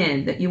didn't get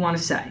in that you want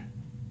to say?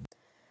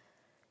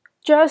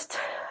 Just,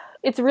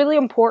 it's really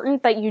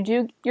important that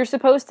you're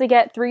supposed to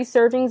get 3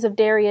 servings of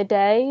dairy a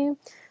day.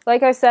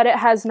 Like I said, it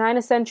has 9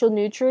 essential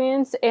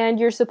nutrients, and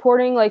you're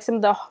supporting like some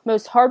of the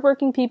most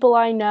hardworking people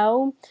I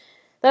know.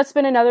 That's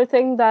been another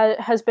thing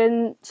that has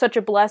been such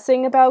a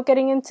blessing about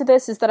getting into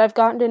this, is that I've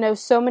gotten to know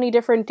so many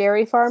different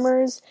dairy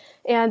farmers,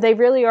 and they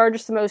really are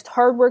just the most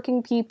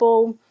hardworking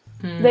people.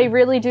 They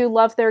really do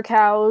love their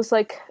cows.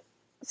 Like,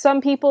 some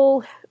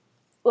people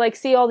like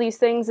see all these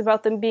things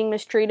about them being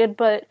mistreated,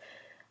 but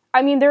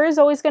I mean, there is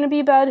always going to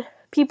be bad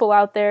people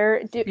out there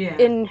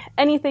in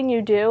anything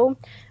you do.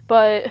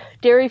 But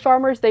dairy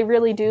farmers, they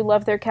really do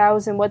love their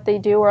cows and what they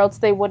do, or else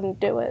they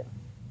wouldn't do it.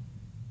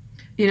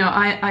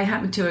 I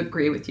happen to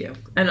agree with you.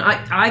 And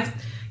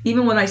I've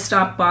even when I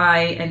stop by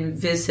and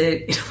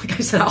visit, like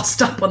I said, I'll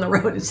stop on the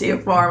road and see a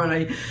farm, and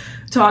I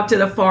talk to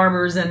the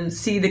farmers and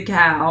see the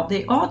cow.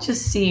 They all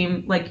just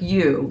seem like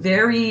you.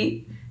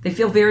 They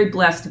feel very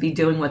blessed to be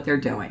doing what they're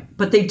doing.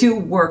 But they do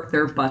work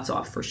their butts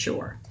off for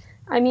sure.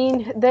 I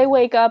mean, they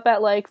wake up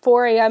at like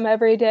 4 a.m.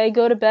 every day,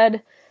 go to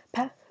bed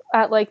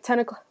at like 10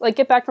 o'clock, like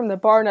get back from the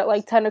barn at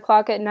like 10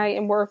 o'clock at night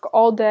and work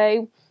all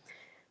day.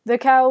 The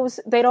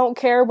cows, they don't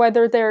care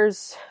whether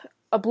there's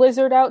a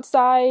blizzard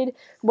outside,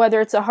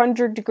 whether it's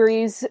 100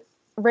 degrees,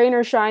 rain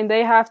or shine,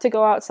 they have to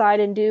go outside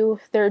and do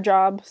their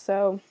job,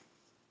 so.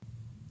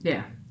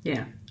 Yeah,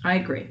 I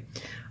agree.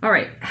 All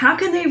right, how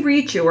can they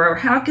reach you, or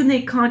how can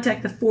they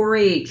contact the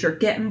 4-H or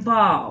get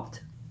involved?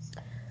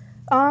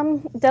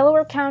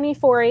 Delaware County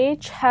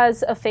 4-H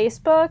has a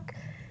Facebook.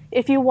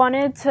 If you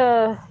wanted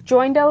to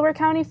join Delaware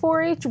County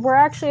 4-H, we're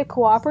actually a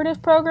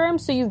cooperative program,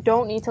 so you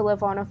don't need to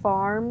live on a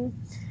farm.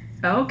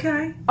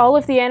 Okay. All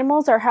of the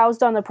animals are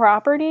housed on the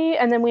property,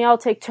 and then we all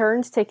take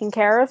turns taking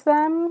care of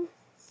them.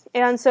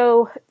 And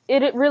so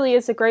it really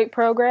is a great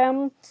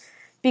program,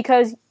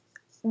 because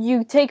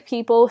you take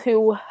people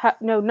who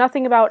know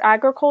nothing about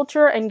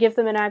agriculture and give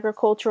them an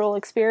agricultural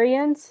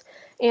experience,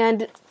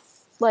 and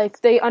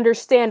like they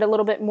understand a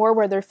little bit more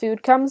where their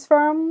food comes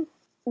from.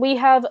 We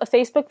have a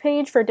Facebook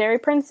page for Dairy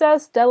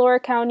Princess, Delaware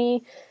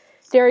County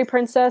Dairy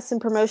Princess and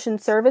Promotion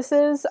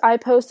Services. I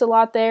post a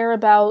lot there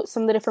about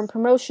some of the different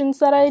promotions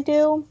that I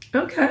do.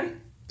 Okay.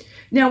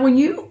 Now, when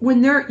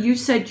you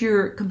said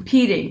you're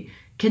competing,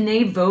 can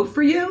they vote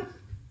for you?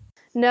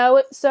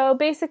 No. So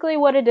basically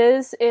what it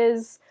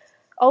is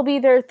I'll be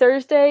there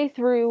Thursday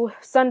through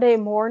Sunday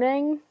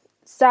morning.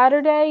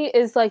 Saturday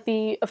is like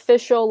the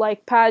official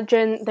like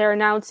pageant. They're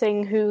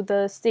announcing who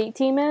the state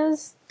team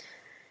is.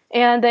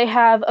 And they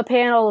have a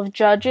panel of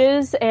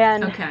judges,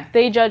 and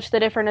they judge the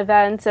different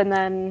events and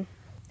then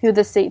who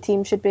the state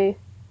team should be.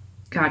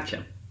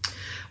 Gotcha.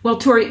 Well,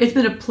 Tori, it's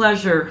been a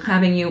pleasure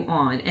having you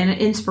on and an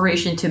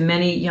inspiration to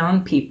many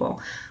young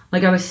people.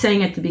 Like I was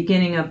saying at the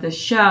beginning of the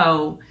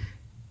show,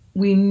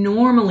 we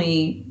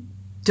normally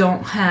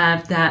don't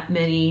have that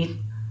many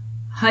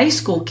high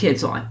school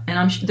kids on. And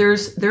I'm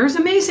there's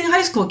amazing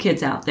high school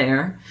kids out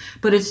there,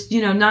 but it's,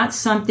 not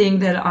something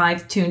that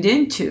I've tuned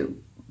into.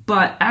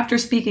 But after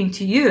speaking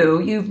to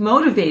you, you've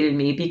motivated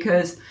me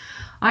because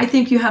I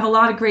think you have a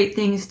lot of great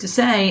things to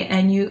say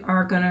and you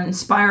are going to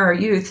inspire our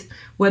youth,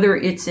 whether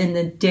it's in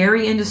the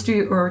dairy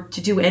industry or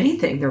to do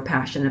anything they're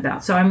passionate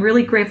about. So I'm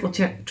really grateful,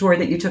 Tori,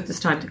 that you took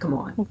this time to come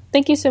on.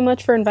 Thank you so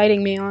much for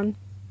inviting me on.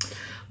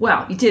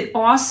 Well, you did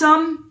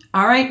awesome.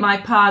 All right, my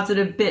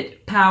positive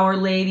bit power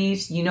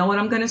ladies, you know what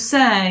I'm going to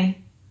say.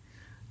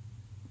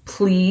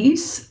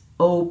 Please,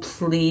 oh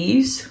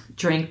please,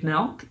 drink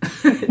milk.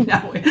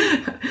 No,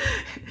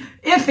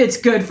 if it's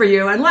good for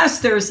you,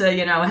 unless there's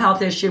a,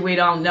 health issue we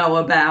don't know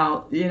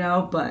about,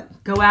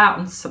 but go out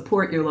and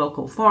support your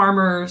local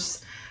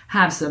farmers,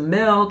 have some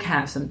milk,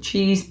 have some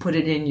cheese, put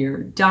it in your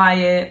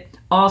diet.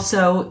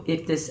 Also,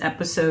 if this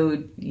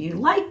episode, you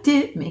liked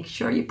it, make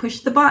sure you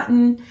push the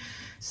button,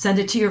 send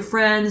it to your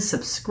friends,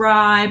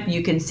 subscribe.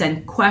 You can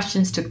send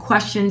questions to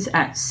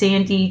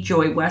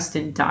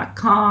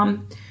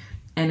questions@sandyjoyweston.com.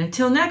 And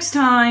until next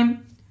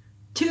time,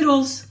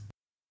 toodles.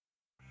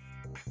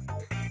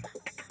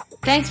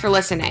 Thanks for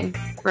listening.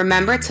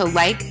 Remember to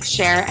like,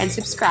 share, and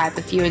subscribe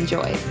if you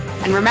enjoyed.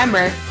 And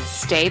remember,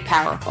 stay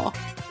powerful.